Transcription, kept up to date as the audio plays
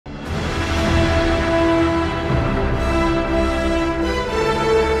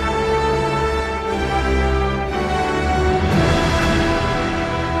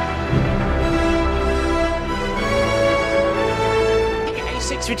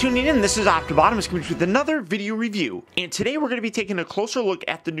tuning in. This is Optibotimus coming with another video review. And today we're going to be taking a closer look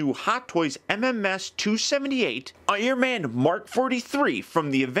at the new Hot Toys MMS 278 Iron Man Mark 43 from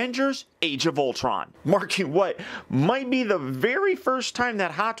the Avengers Age of Ultron, marking what might be the very first time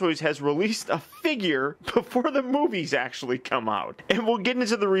that Hot Toys has released a figure before the movies actually come out. And we'll get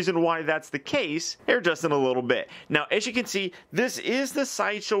into the reason why that's the case here just in a little bit. Now, as you can see, this is the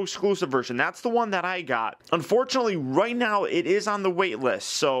Sideshow exclusive version. That's the one that I got. Unfortunately, right now it is on the wait list.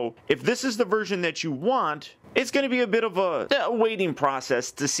 So if this is the version that you want, it's going to be a bit of a waiting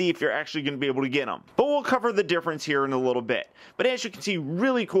process to see if you're actually going to be able to get them. But we'll cover the difference here in a little bit. But as you can see,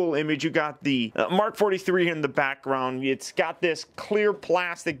 really cool image. You got the Mark 43 in the background. It's got this clear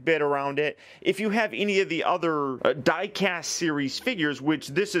plastic bit around it. If you have any of the other die-cast series figures, which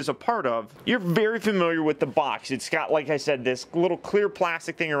this is a part of, you're very familiar with the box. It's got, like I said, this little clear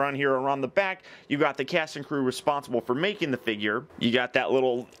plastic thing around here around the back. You got the cast and crew responsible for making the figure. You got that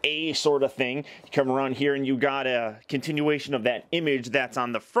little A sort of thing. You come around here and you got a continuation of that image that's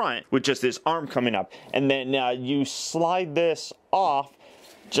on the front with just this arm coming up, and then you slide this off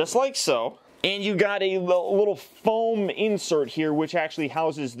just like so, and you got a little foam insert here which actually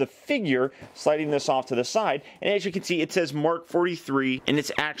houses the figure, sliding this off to the side, and as you can see it says Mark 43 and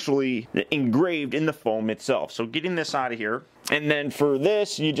it's actually engraved in the foam itself. So getting this out of here, and then for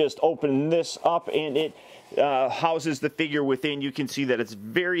this you just open this up and it houses the figure within. You can see that it's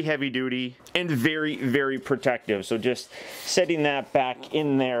very heavy duty and very, very protective. So just setting that back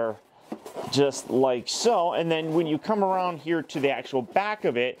in there just like so, and then when you come around here to the actual back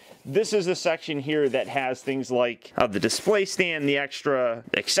of it, this is the section here that has things like the display stand, the extra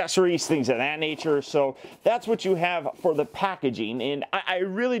accessories, things of that nature. So that's what you have for the packaging, and I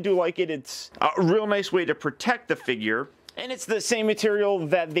really do like it. It's a real nice way to protect the figure. And it's the same material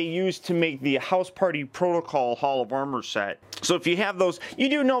that they used to make the House Party Protocol Hall of Armor set. So if you have those, you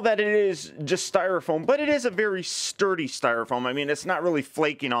do know that it is just styrofoam, but it is a very sturdy styrofoam. I mean, it's not really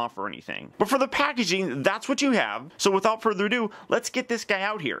flaking off or anything. But for the packaging, that's what you have. So without further ado, let's get this guy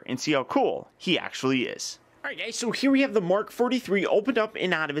out here and see how cool he actually is. Alright guys, so here we have the Mark 43 opened up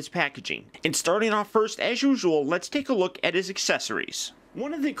and out of its packaging. And starting off first, as usual, let's take a look at his accessories.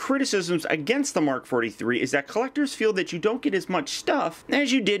 One of the criticisms against the Mark 43 is that collectors feel that you don't get as much stuff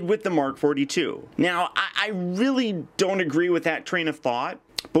as you did with the Mark 42. Now, I really don't agree with that train of thought.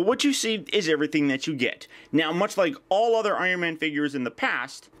 But what you see is everything that you get. Now, much like all other Iron Man figures in the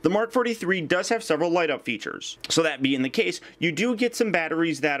past, the Mark 43 does have several light-up features. So that being the case, you do get some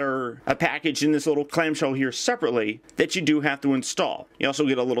batteries that are packaged in this little clamshell here separately that you do have to install. You also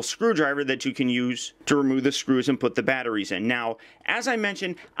get a little screwdriver that you can use to remove the screws and put the batteries in. Now, as I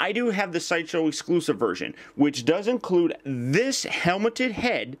mentioned, I do have the Sideshow exclusive version, which does include this helmeted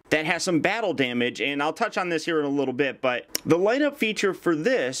head that has some battle damage, and I'll touch on this here in a little bit, but the light-up feature for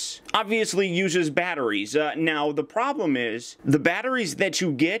this obviously uses batteries. Now, the problem is the batteries that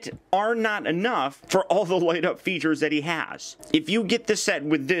you get are not enough for all the light-up features that he has. If you get the set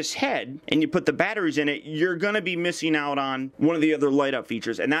with this head and you put the batteries in it, you're going to be missing out on one of the other light-up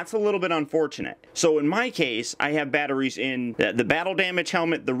features, and that's a little bit unfortunate. So in my case, I have batteries in the battle damage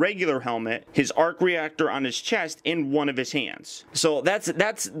helmet, the regular helmet, his arc reactor on his chest, and one of his hands. So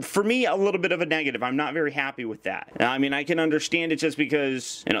that's for me a little bit of a negative. I'm not very happy with that. I mean, I can understand it just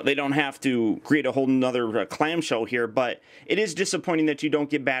because, you know, they don't have to create a whole nother clamshell here, but it is disappointing that you don't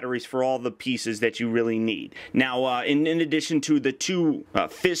get batteries for all the pieces that you really need. Now, in addition to the two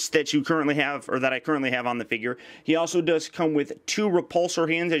fists that you currently have, or that I currently have on the figure, he also does come with two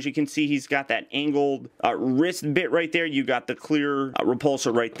repulsor hands. As you can see, he's got that angled wrist bit right there. You got the clear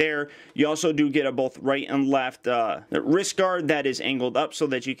repulsor right there. You also do get a both right and left wrist guard that is angled up so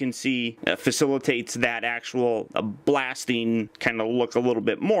that you can see facilitates that actual blasting kind of look a little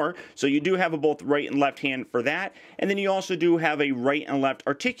bit more. So you do have a both right and left hand for that, and then you also do have a right and left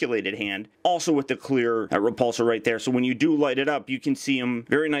articulated hand, also with the clear repulsor right there. So when you do light it up, you can see them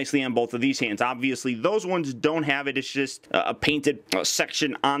very nicely on both of these hands. Obviously, those ones don't have it. It's just a painted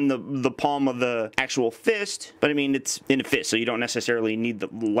section on the palm of the actual fist, but I mean, it's in a fist, so you don't necessarily need the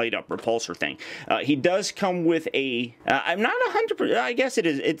light up repulsor thing. He does come with a, I'm not 100%, I guess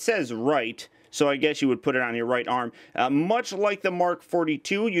it says right, so I guess you would put it on your right arm. Much like the Mark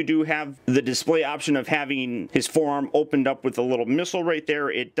 42, you do have the display option of having his forearm opened up with a little missile right there.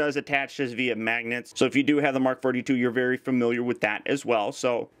 It does attach this via magnets. So if you do have the Mark 42, you're very familiar with that as well.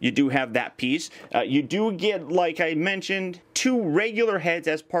 So you do have that piece. You do get, like I mentioned, two regular heads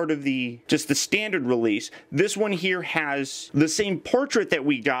as part of just the standard release. This one here has the same portrait that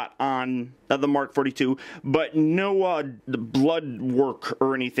we got on the Mark 42, but no blood work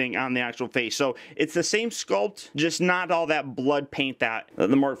or anything on the actual face. So it's the same sculpt, just not all that blood paint that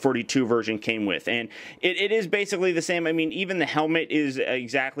the Mark 42 version came with. And it is basically the same. I mean, even the helmet is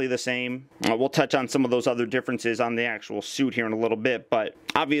exactly the same. We'll touch on some of those other differences on the actual suit here in a little bit, but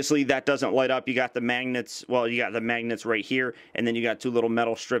obviously that doesn't light up. You got the magnets, well, you got the magnets right here, and then you got 2 little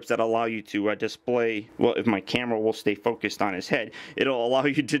metal strips that allow you to display, well, if my camera will stay focused on his head, it'll allow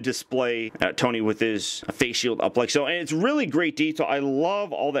you to display Tony with his face shield up like so. And it's really great detail. I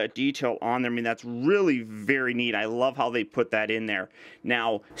love all that detail on there. I mean, that's really very neat. I love how they put that in there.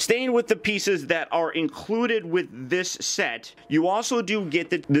 Now, staying with the pieces that are included with this set, you also do get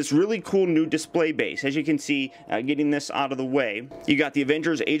this really cool new display base. As you can see, getting this out of the way, you got the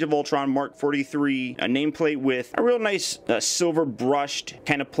Avengers Age of Ultron Mark 43 nameplate with a real nice silver brushed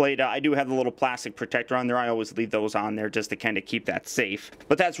kind of plate. I do have the little plastic protector on there. I always leave those on there just to kind of keep that safe.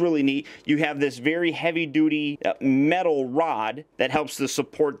 But that's really neat. You have this very heavy duty metal rod that helps to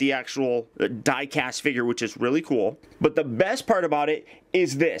support the actual die cast figure, which is really cool. But the best part about it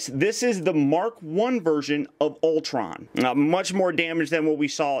is this. This is the Mark I version of Ultron. Much more damage than what we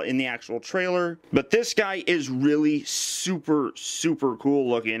saw in the actual trailer, but this guy is really super cool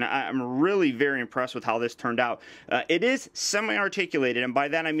looking. I'm really very impressed with how this turned out. It is semi-articulated, and by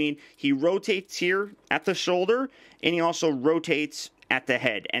that I mean he rotates here at the shoulder, and he also rotates at the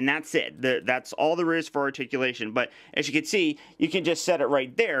head, and that's it. That's all there is for articulation. But as you can see, you can just set it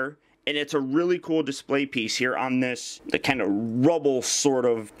right there, and it's a really cool display piece here on the kind of rubble sort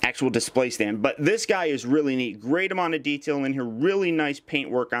of actual display stand. But this guy is really neat. Great amount of detail in here. Really nice paint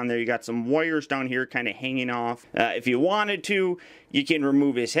work on there. You got some wires down here kind of hanging off. If you wanted to, you can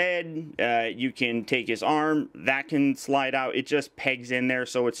remove his head. You can take his arm. That can slide out. It just pegs in there,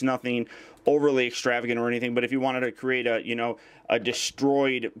 so it's nothing overly extravagant or anything. But if you wanted to create a, you know, a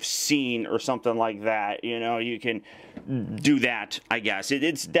destroyed scene or something like that, you know, you can do that, I guess.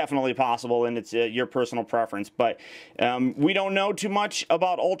 It's definitely possible, and it's your personal preference. But we don't know too much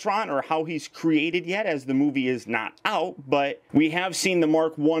about Ultron or how he's created yet, as the movie is not out. But we have seen the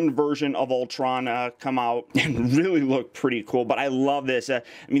Mark I version of Ultron come out and really look pretty cool. But I love this. I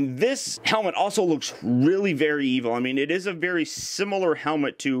mean, this helmet also looks really very evil. I mean, it is a very similar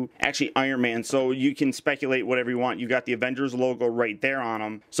helmet to actually Iron Man, so you can speculate whatever you want. You got the Avengers logo right there on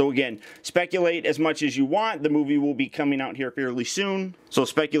them. So again, speculate as much as you want. The movie will be coming out here fairly soon, so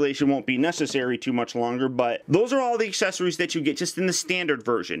speculation won't be necessary too much longer. But those are all the accessories that you get just in the standard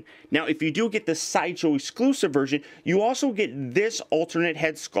version. Now, if you do get the Sideshow exclusive version, you also get this alternate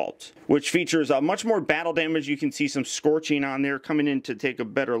head sculpt, which features much more battle damage. You can see some scorching on there. Coming in to take a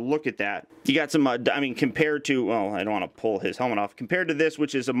better look at that, you got some, I mean, compared to, well, I don't want to pull his helmet off. Compared to this,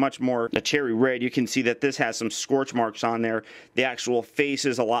 which is a much more a cherry red, you can see that this has some scorch marks on there. The actual face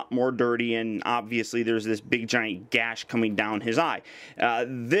is a lot more dirty, and obviously there's this big giant gash coming down his eye.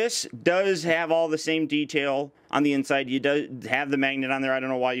 This does have all the same detail on the inside. You do have the magnet on there. I don't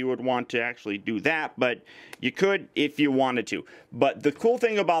know why you would want to actually do that, but you could if you wanted to. But the cool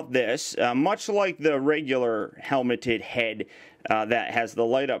thing about this, much like the regular helmeted head that has the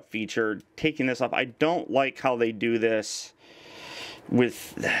light up feature, taking this off, I don't like how they do this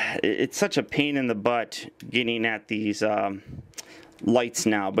with, it's such a pain in the butt getting at these lights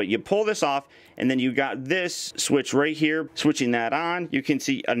now. But you pull this off, and then you got this switch right here. Switching that on, you can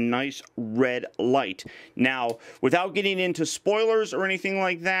see a nice red light. Now, without getting into spoilers or anything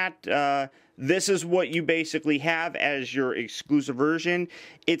like that, this is what you basically have as your exclusive version.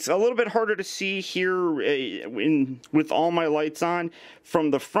 It's a little bit harder to see here with all my lights on.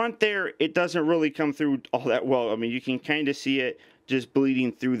 From the front there, it doesn't really come through all that well. I mean, you can kind of see it just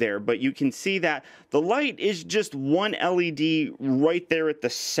bleeding through there, but you can see that the light is just one LED right there at the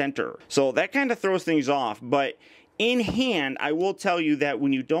center. So that kind of throws things off. But in hand, I will tell you that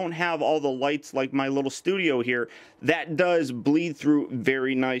when you don't have all the lights like my little studio here, that does bleed through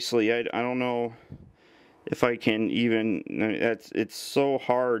very nicely. I don't know if I can even, it's so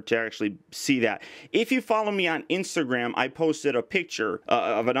hard to actually see that. If you follow me on Instagram, I posted a picture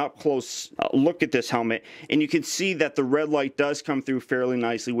of an up-close look at this helmet, and you can see that the red light does come through fairly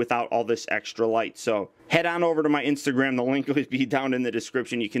nicely without all this extra light. So head on over to my Instagram. The link will be down in the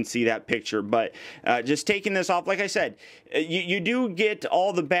description. You can see that picture. But just taking this off, like I said, you do get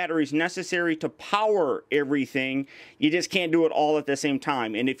all the batteries necessary to power everything. You just can't do it all at the same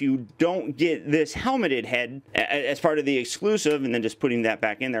time. And if you don't get this helmeted head as part of the exclusive, and then just putting that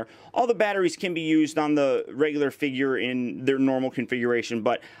back in there, all the batteries can be used on the regular figure in their normal configuration.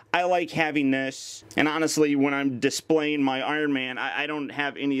 But I like having this, and honestly, when I'm displaying my Iron Man, I don't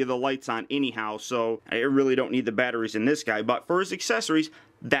have any of the lights on anyhow, so I really don't need the batteries in this guy. But for his accessories,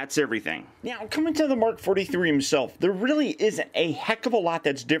 that's everything. Now, coming to the Mark 43 himself, there really isn't a heck of a lot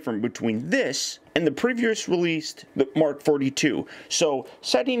that's different between this and the previous released the Mark 42. So,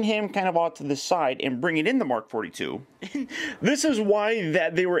 setting him kind of off to the side and bringing in the Mark 42, this is why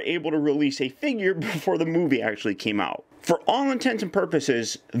that they were able to release a figure before the movie actually came out. For all intents and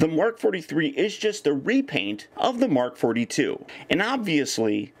purposes, the Mark 43 is just a repaint of the Mark 42. And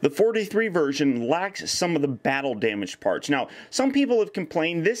obviously, the 43 version lacks some of the battle damage parts. Now, some people have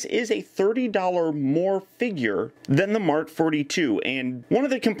complained this is a $30 more figure than the Mark 42. And one of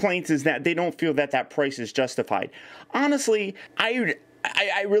the complaints is that they don't feel that that price is justified. Honestly, I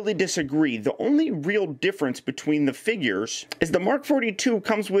really disagree. The only real difference between the figures is the Mark 42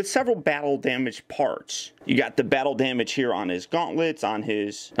 comes with several battle damage parts. You got the battle damage here on his gauntlets, on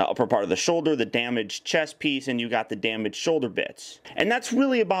his upper part of the shoulder, the damaged chest piece, and you got the damaged shoulder bits. And that's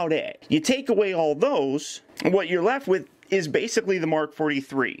really about it. You take away all those, and what you're left with is basically the Mark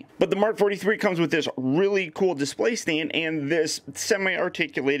 43. But the Mark 43 comes with this really cool display stand and this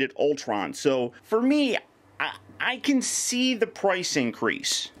semi-articulated Ultron. So for me, I can see the price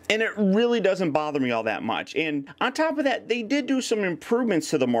increase, and it really doesn't bother me all that much. And on top of that, they did do some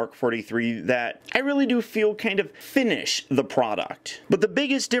improvements to the Mark 43 that I really do feel kind of finish the product. But the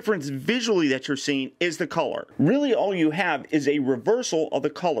biggest difference visually that you're seeing is the color. Really all you have is a reversal of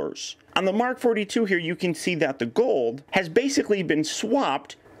the colors. On the Mark 42 here, you can see that the gold has basically been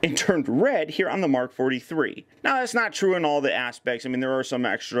swapped and turned red here on the Mark 43. Now, that's not true in all the aspects. I mean, there are some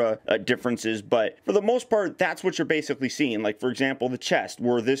extra differences, but for the most part, that's what you're basically seeing. Like, for example, the chest,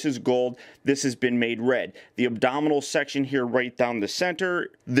 where this is gold, this has been made red. The abdominal section here right down the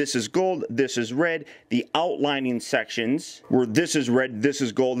center, this is gold, this is red. The outlining sections, where this is red, this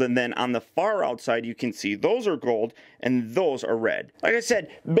is gold, and then on the far outside, you can see those are gold, and those are red. Like I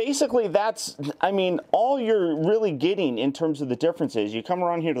said, basically that's, I mean, all you're really getting in terms of the differences. You come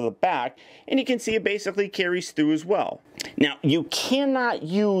around here to the back, and you can see it basically carries through as well. Now, you cannot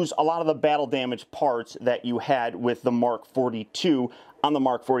use a lot of the battle damage parts that you had with the Mark 42 on the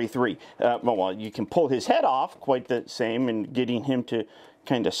Mark 43. Well, you can pull his head off, quite the same, and getting him to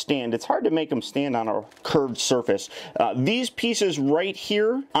kind of stand. It's hard to make him stand on a curved surface. These pieces right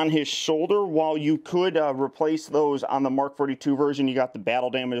here on his shoulder, while you could replace those on the Mark 42 version, you got the battle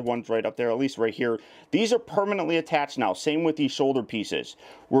damage ones right up there, at least right here. These are permanently attached now. Same with these shoulder pieces.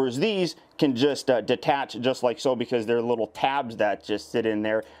 Whereas these can just detach just like so because they're little tabs that just sit in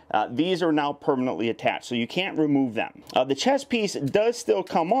there. These are now permanently attached, so you can't remove them. The chest piece does still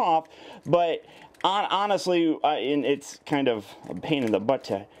come off, but honestly, it's kind of a pain in the butt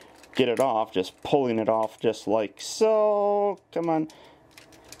to get it off, just pulling it off just like so. Come on.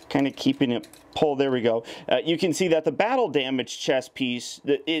 Kind of keeping it pulled. There we go. You can see that the battle damage chest piece,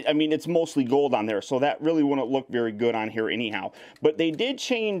 I mean, it's mostly gold on there, so that really wouldn't look very good on here anyhow. But they did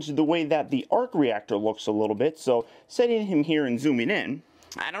change the way that the arc reactor looks a little bit, so setting him here and zooming in,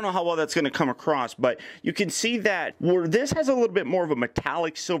 I don't know how well that's going to come across, but you can see that where this has a little bit more of a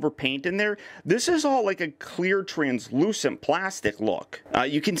metallic silver paint in there, this is all like a clear translucent plastic look.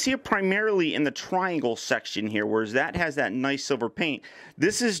 You can see it primarily in the triangle section here, whereas that has that nice silver paint.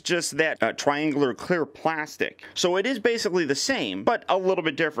 This is just that triangular clear plastic. So it is basically the same, but a little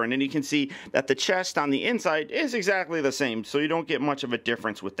bit different. And you can see that the chest on the inside is exactly the same, so you don't get much of a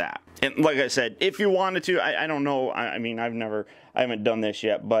difference with that. And like I said, if you wanted to, I don't know, I mean, I haven't done this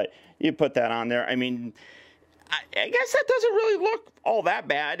yet, but you put that on there. I mean, I guess that doesn't really look all that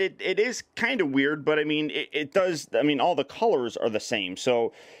bad. It is kind of weird, but I mean, it does, I mean, all the colors are the same,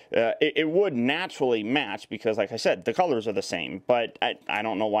 so it would naturally match because, like I said, the colors are the same, but I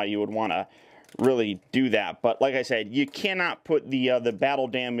don't know why you would want to really do that. But like I said, you cannot put the battle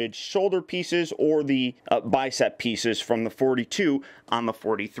damage shoulder pieces or the bicep pieces from the 42 on the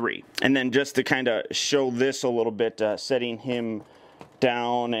 43. And then just to kind of show this a little bit, setting him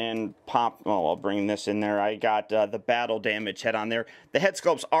down and pop, oh, I'll bring this in there. I got the battle damage head on there. The head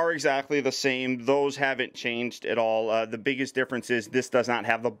sculpts are exactly the same. Those haven't changed at all. The biggest difference is this does not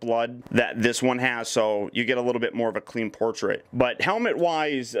have the blood that this one has, so you get a little bit more of a clean portrait. But helmet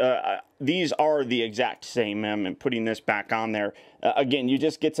wise, these are the exact same, and putting this back on there, again, you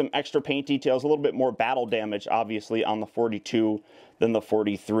just get some extra paint details, a little bit more battle damage, obviously, on the 42 than the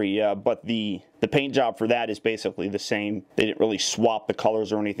 43, but the paint job for that is basically the same. They didn't really swap the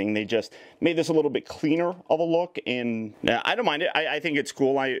colors or anything. They just made this a little bit cleaner of a look, and I don't mind it. I think it's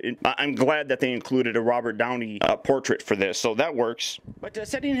cool. I'm glad that they included a Robert Downey portrait for this, so that works. But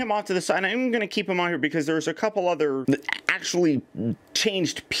setting him off to the side, I'm going to keep him on here because there's a couple other actually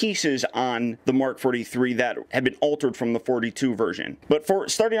changed pieces on the Mark 43 that had been altered from the 42 version. But for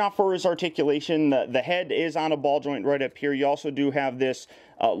starting off for his articulation, the head is on a ball joint right up here. You also do have this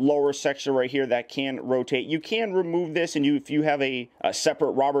lower section right here that can rotate. You can remove this, and if you have a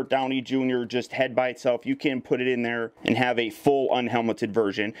separate Robert Downey Jr. just head by itself, you can put it in there and have a full unhelmeted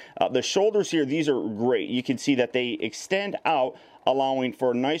version. The shoulders here, these are great. You can see that they extend out, allowing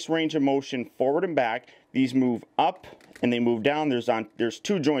for a nice range of motion forward and back. These move up and they move down. There's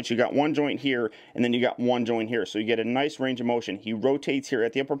two joints. You got one joint here, and then you got one joint here. So you get a nice range of motion. He rotates here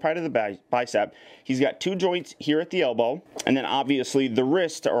at the upper part of the bicep. He's got two joints here at the elbow, and then obviously the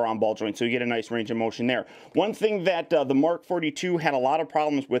wrists are on ball joints, so you get a nice range of motion there. One thing that the Mark 42 had a lot of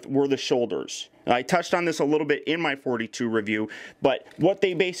problems with were the shoulders. I touched on this a little bit in my 42 review, but what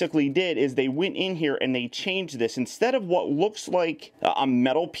they basically did is they went in here and they changed this. Instead of what looks like a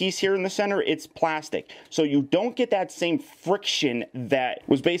metal piece here in the center, it's plastic. So you don't get that same friction that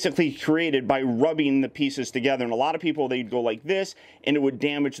was basically created by rubbing the pieces together. And a lot of people, they'd go like this, and it would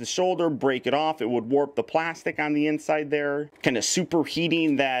damage the shoulder, break it off. It would warp the plastic on the inside there, kind of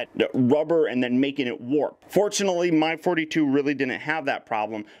superheating that rubber and then making it warp. Fortunately, my 42 really didn't have that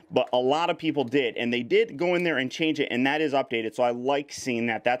problem, but a lot of people did, and they did go in there and change it, and that is updated. So I like seeing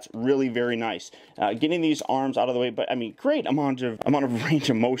that. That's really very nice. Getting these arms out of the way, but I mean, great amount of range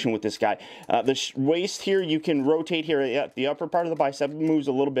of motion with this guy. The waist here, you can rotate here at the upper part of the bicep. It moves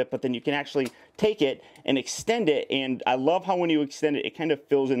a little bit, but then you can actually take it and extend it, and I love how when you extend it, it kind of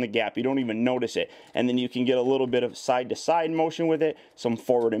fills in the gap. You don't even notice it, and then you can get a little bit of side-to-side motion with it, some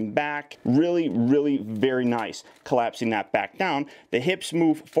forward and back. Really, really very nice. Collapsing that back down. The hips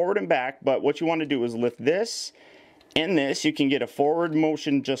move forward and back, but what you want to do is lift this and this. You can get a forward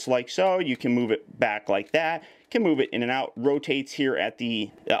motion just like so. You can move it back like that. Can move it in and out. Rotates here at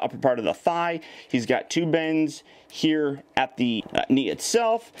the upper part of the thigh. He's got two bends here at the knee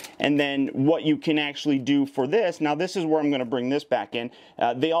itself. And then what you can actually do for this, now this is where I'm going to bring this back in.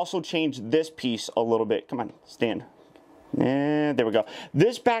 They also changed this piece a little bit. Come on, stand. And there we go.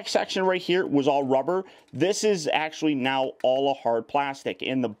 This back section right here was all rubber. This is actually now all a hard plastic.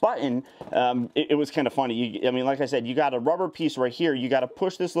 And the button, it was kind of funny. I mean, like I said, you got a rubber piece right here. You got to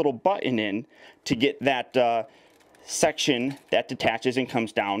push this little button in to get that section that detaches and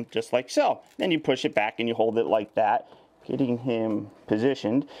comes down just like so. Then you push it back and you hold it like that, getting him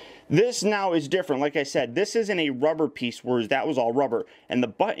positioned. This now is different. Like I said, this isn't a rubber piece, whereas that was all rubber. And the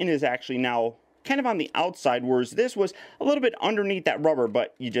button is actually now kind of on the outside, whereas this was a little bit underneath that rubber,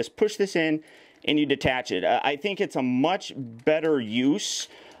 but you just push this in and you detach it. I think it's a much better use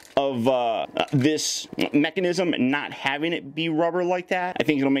of this mechanism, not having it be rubber like that. I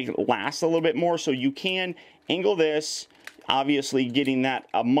think it'll make it last a little bit more. So you can angle this, obviously getting that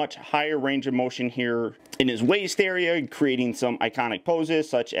a much higher range of motion here in his waist area, creating some iconic poses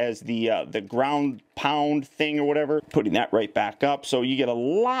such as the ground pound thing or whatever, putting that right back up. So you get a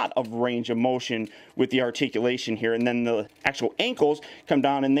lot of range of motion with the articulation here. And then the actual ankles come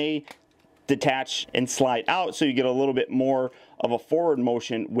down and they detach and slide out, so you get a little bit more of a forward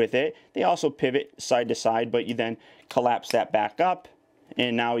motion with it. They also pivot side to side, but you then collapse that back up,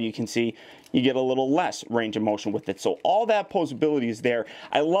 and now you can see you get a little less range of motion with it. So all that posability is there.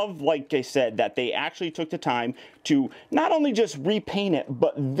 I love, like I said, that they actually took the time to not only just repaint it,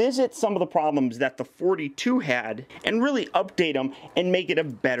 but visit some of the problems that the 42 had and really update them and make it a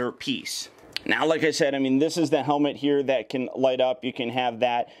better piece. Now, like I said, I mean, this is the helmet here that can light up. You can have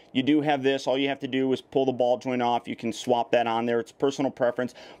that. You do have this. All you have to do is pull the ball joint off. You can swap that on there. It's personal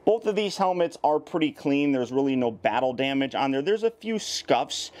preference. Both of these helmets are pretty clean. There's really no battle damage on there. There's a few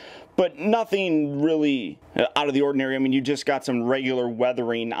scuffs, but nothing really out of the ordinary. I mean, you just got some regular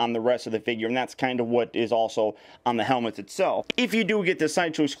weathering on the rest of the figure, and that's kind of what is also on the helmet itself. If you do get the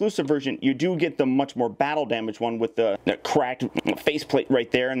Sideshow exclusive version, you do get the much more battle damage one with the cracked faceplate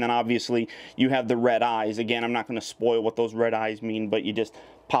right there, and then obviously you have the red eyes. Again, I'm not going to spoil what those red eyes mean, but you just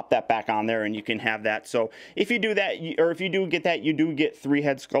pop that back on there and you can have that. So if you do that, or if you do get that, you do get 3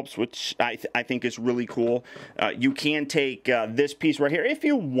 head sculpts, which I think is really cool. You can take this piece right here if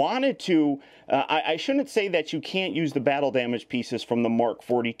you wanted to. I shouldn't say that you can't use the battle damage pieces from the Mark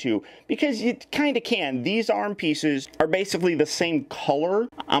 42, because you kind of can. These arm pieces are basically the same color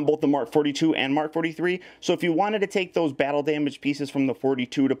on both the Mark 42 and Mark 43. So if you wanted to take those battle damage pieces from the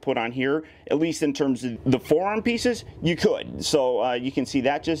 42 to put on here, at least in terms of the forearm pieces, you could. So you can see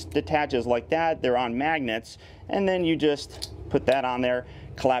that just detaches like that. They're on magnets, and then you just put that on there,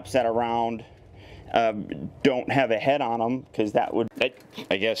 collapse that around. Don't have a head on them, because that would,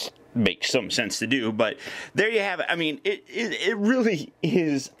 I guess, make some sense to do, but there you have it. I mean, it really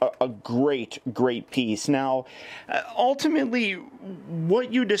is a great piece. Now, ultimately,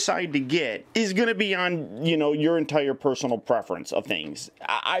 what you decide to get is going to be on, you know, your entire personal preference of things.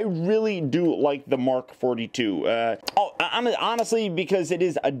 I really do like the Mark 42. Honestly, because it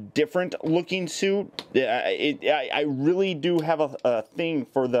is a different looking suit, I really do have a thing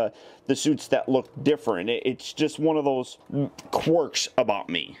for the suits that look different. It's just one of those quirks about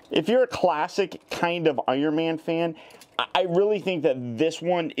me. If you're a classic kind of Iron Man fan, I really think that this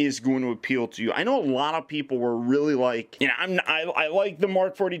one is going to appeal to you. I know a lot of people were really like, you know, I like the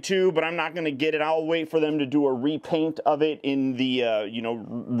Mark 42, but I'm not going to get it. I'll wait for them to do a repaint of it in the, you know,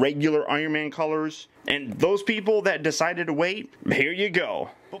 regular Iron Man colors. And those people that decided to wait, here you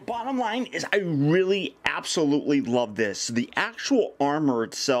go. But bottom line is I really absolutely love this. The actual armor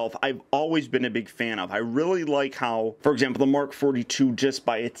itself, I've always been a big fan of. I really like how, for example, the Mark 42 just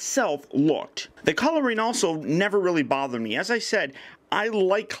by itself looked. The coloring also never really bothered me. As I said, I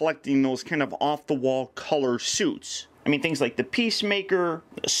like collecting those kind of off-the-wall color suits. I mean, things like the Peacemaker,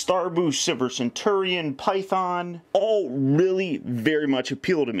 the Starboost, Silver Centurion, Python, all really very much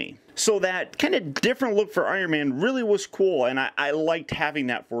appeal to me. So that kind of different look for Iron Man really was cool, and I liked having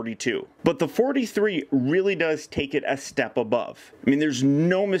that 42. But the 43 really does take it a step above. I mean, there's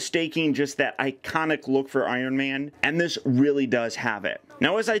no mistaking just that iconic look for Iron Man, and this really does have it.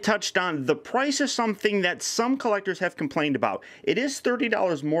 Now, as I touched on, the price is something that some collectors have complained about. It is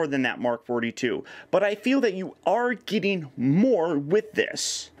 $30 more than that Mark 42, but I feel that you are getting more with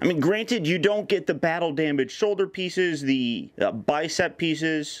this. I mean, granted, you don't get the battle-damaged shoulder pieces, the bicep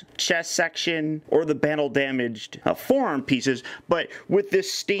pieces, chest section, or the battle-damaged forearm pieces, but with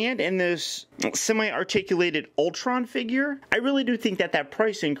this stand and this semi-articulated Ultron figure, I really do think that that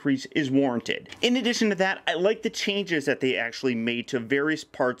price increase is warranted. In addition to that, I like the changes that they actually made to various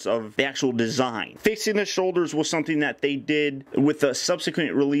parts of the actual design. Fixing the shoulders was something that they did with the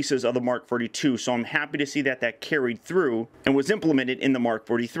subsequent releases of the Mark 42, so I'm happy to see that that carried through and was implemented in the Mark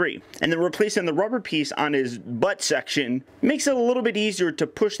 43. And then replacing the rubber piece on his butt section makes it a little bit easier to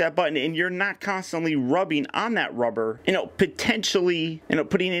push that button, and you're not constantly rubbing on that rubber, you know, potentially, you know,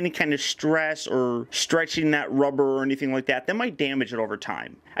 putting any kind of stress or stretching that rubber or anything like that might damage it over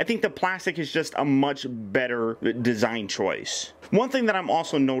time. I think the plastic is just a much better design choice. One thing that I'm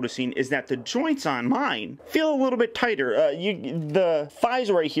also noticing is that the joints on mine feel a little bit tighter. The thighs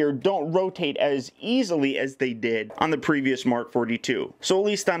right here don't rotate as easily as they did on the previous Mark 42. So at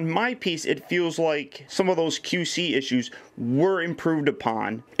least on my piece, it feels like some of those QC issues were improved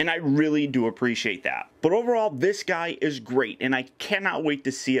upon, and I really do appreciate that. But overall, this guy is great, and I cannot wait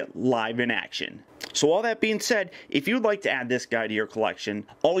to see it live in action. So all that being said, if you'd like to add this guy to your collection,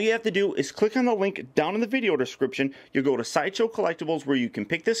 all you have to do is click on the link down in the video description. You'll go to Sideshow Collectibles where you can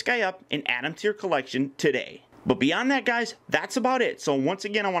pick this guy up and add him to your collection today. But beyond that, guys, that's about it. So once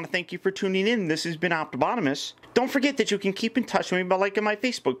again, I want to thank you for tuning in. This has been Optibotimus. Don't forget that you can keep in touch with me by liking my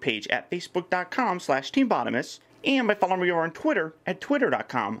Facebook page at facebook.com/TeamBotimus. And by following me over on Twitter at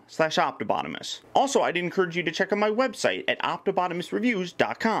twitter.com/Optibotimus. Also, I'd encourage you to check out my website at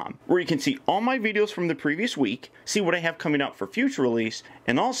OptibotimusReviews.com, where you can see all my videos from the previous week, see what I have coming up for future release,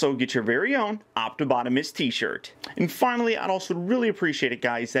 and also get your very own Optibotimus t-shirt. And finally, I'd also really appreciate it,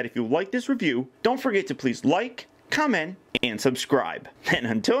 guys, that if you like this review, don't forget to please like, comment, and subscribe. And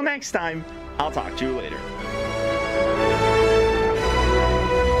until next time, I'll talk to you later.